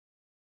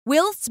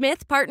Will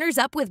Smith partners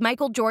up with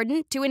Michael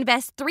Jordan to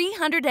invest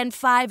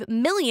 $305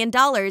 million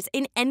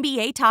in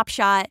NBA Top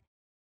Shot.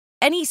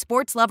 Any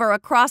sports lover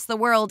across the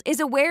world is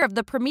aware of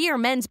the premier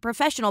men's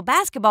professional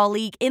basketball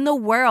league in the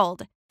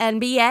world,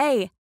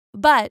 NBA.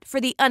 But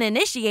for the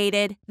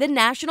uninitiated, the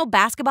National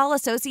Basketball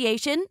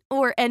Association,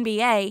 or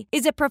NBA,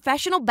 is a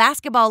professional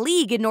basketball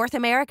league in North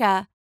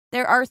America.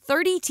 There are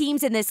 30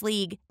 teams in this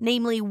league,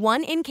 namely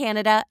 1 in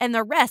Canada and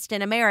the rest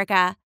in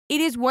America. It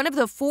is one of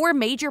the 4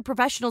 major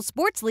professional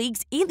sports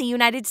leagues in the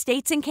United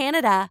States and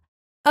Canada.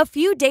 A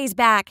few days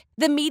back,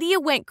 the media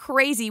went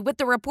crazy with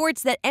the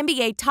reports that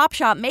NBA Top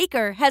Shot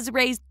maker has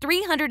raised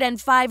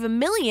 $305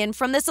 million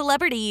from the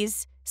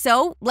celebrities.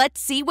 So let's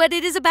see what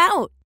it is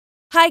about.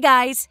 Hi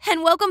guys,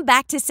 and welcome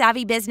back to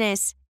Savvy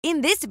Business.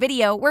 In this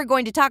video, we're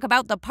going to talk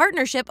about the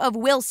partnership of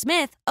Will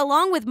Smith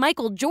along with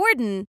Michael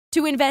Jordan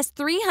to invest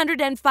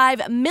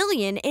 $305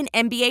 million in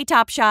NBA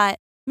Top Shot.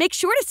 Make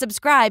sure to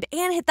subscribe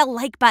and hit the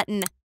like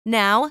button.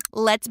 Now,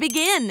 let's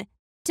begin.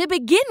 To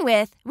begin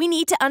with, we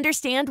need to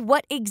understand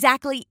what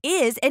exactly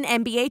is an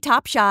NBA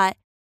Top Shot.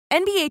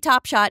 NBA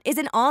Top Shot is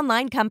an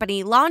online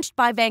company launched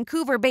by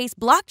Vancouver-based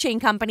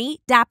blockchain company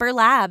Dapper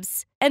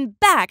Labs and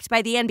backed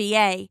by the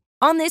NBA.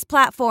 On this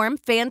platform,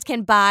 fans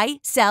can buy,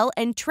 sell,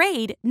 and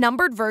trade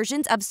numbered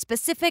versions of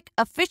specific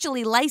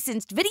officially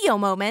licensed video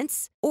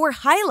moments or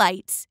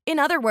highlights. In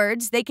other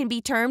words, they can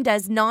be termed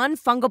as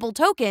non-fungible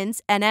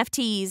tokens,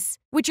 NFTs,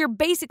 which are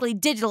basically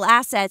digital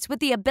assets with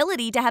the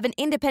ability to have an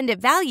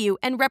independent value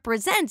and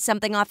represent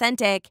something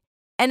authentic.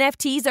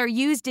 NFTs are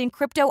used in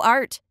crypto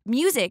art,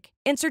 music,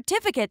 and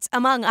certificates,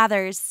 among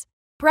others.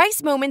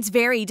 Price moments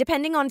vary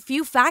depending on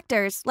few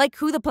factors, like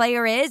who the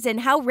player is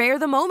and how rare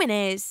the moment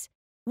is.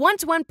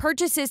 Once one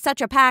purchases such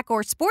a pack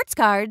or sports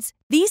cards,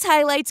 these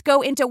highlights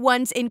go into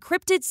one's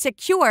encrypted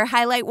secure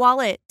highlight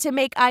wallet to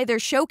make either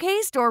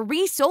showcased or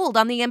resold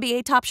on the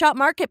NBA Top Shot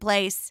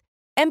marketplace.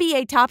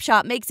 NBA Top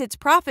Shot makes its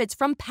profits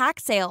from pack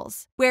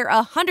sales, where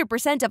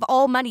 100% of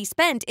all money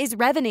spent is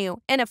revenue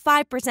and a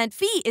 5%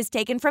 fee is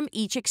taken from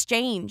each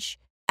exchange.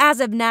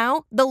 As of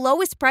now, the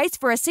lowest price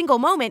for a single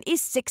moment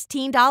is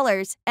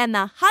 $16 and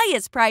the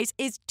highest price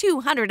is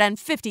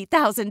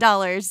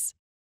 $250,000.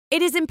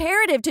 It is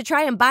imperative to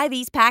try and buy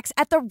these packs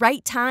at the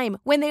right time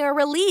when they are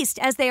released,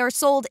 as they are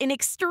sold in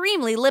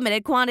extremely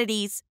limited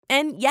quantities.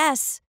 And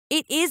yes,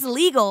 it is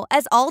legal,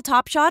 as all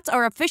Top Shots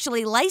are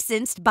officially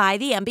licensed by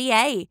the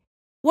NBA.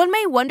 One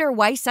may wonder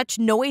why such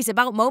noise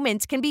about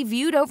moments can be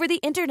viewed over the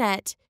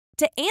internet.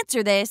 To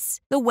answer this,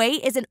 the way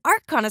is an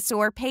art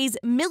connoisseur pays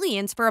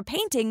millions for a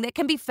painting that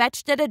can be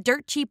fetched at a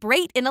dirt cheap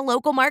rate in a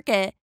local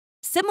market.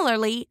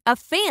 Similarly, a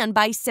fan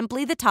buys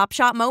simply the Top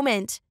Shot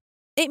moment.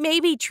 It may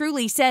be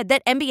truly said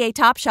that NBA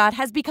Top Shot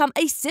has become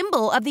a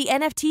symbol of the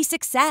NFT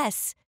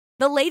success.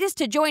 The latest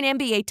to join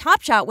NBA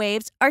Top Shot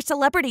waves are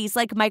celebrities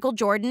like Michael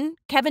Jordan,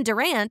 Kevin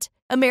Durant,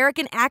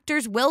 American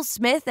actors Will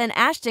Smith and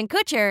Ashton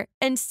Kutcher,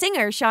 and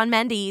singer Shawn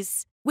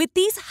Mendes. With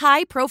these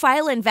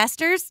high-profile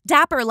investors,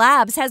 Dapper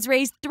Labs has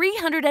raised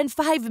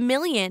 $305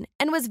 million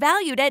and was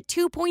valued at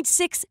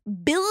 $2.6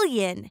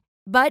 billion.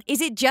 But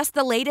is it just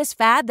the latest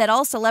fad that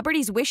all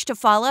celebrities wish to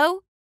follow?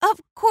 Of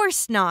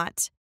course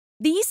not.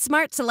 These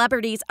smart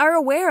celebrities are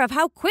aware of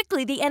how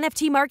quickly the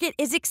NFT market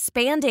is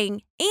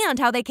expanding and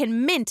how they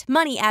can mint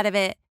money out of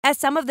it, as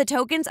some of the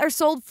tokens are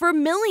sold for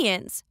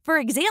millions. For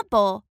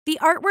example, the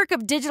artwork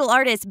of digital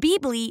artist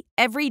Beebly,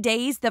 Every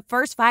Day's The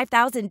First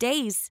 5,000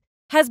 Days,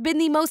 has been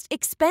the most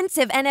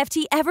expensive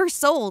NFT ever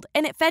sold,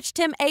 and it fetched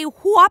him a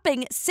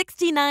whopping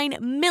 $69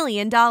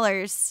 million.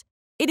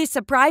 It is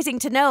surprising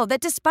to know that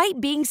despite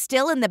being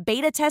still in the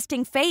beta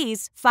testing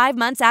phase 5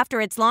 months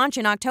after its launch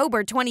in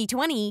October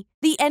 2020,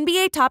 the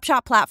NBA Top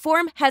Shot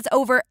platform has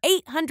over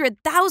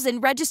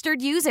 800,000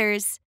 registered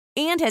users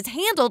and has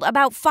handled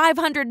about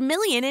 $500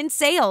 million in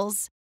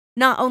sales.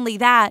 Not only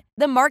that,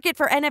 the market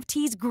for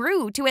NFTs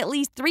grew to at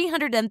least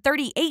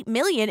 $338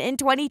 million in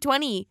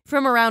 2020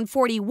 from around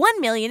 $41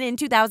 million in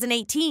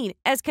 2018,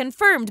 as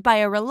confirmed by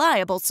a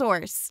reliable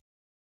source.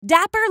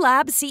 Dapper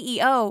Labs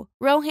CEO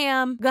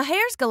Roham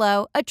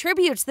Gaharsgalo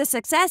attributes the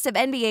success of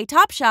NBA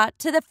Top Shot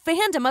to the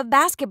fandom of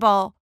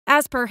basketball.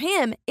 As per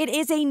him, it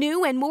is a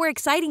new and more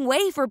exciting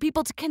way for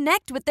people to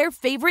connect with their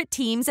favorite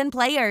teams and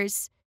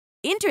players.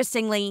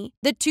 Interestingly,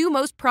 the 2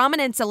 most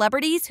prominent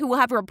celebrities who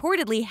have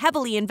reportedly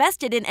heavily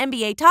invested in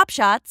NBA Top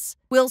Shots,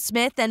 Will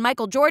Smith and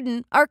Michael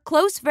Jordan, are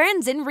close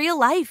friends in real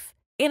life.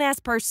 And as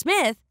per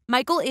Smith,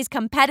 Michael is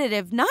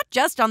competitive not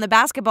just on the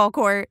basketball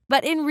court,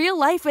 but in real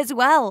life as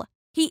well.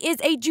 He is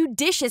a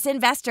judicious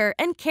investor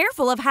and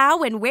careful of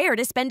how and where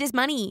to spend his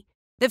money.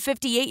 The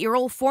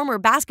 58-year-old former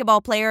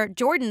basketball player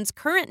Jordan's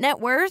current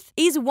net worth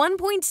is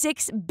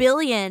 $1.6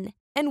 billion,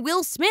 and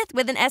Will Smith,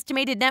 with an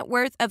estimated net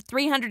worth of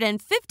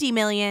 $350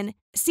 million,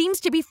 seems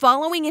to be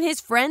following in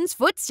his friend's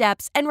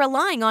footsteps and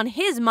relying on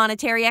his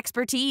monetary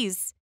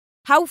expertise.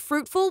 How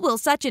fruitful will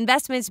such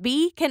investments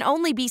be can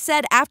only be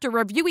said after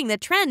reviewing the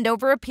trend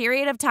over a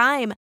period of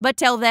time. But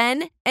till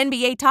then,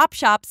 NBA Top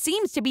Shot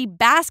seems to be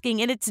basking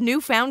in its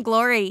newfound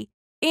glory.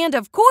 And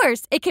of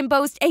course, it can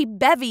boast a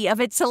bevy of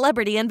its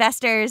celebrity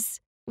investors.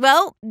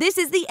 Well, this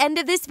is the end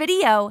of this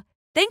video.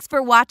 Thanks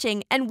for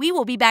watching, and we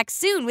will be back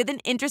soon with an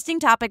interesting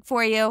topic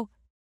for you.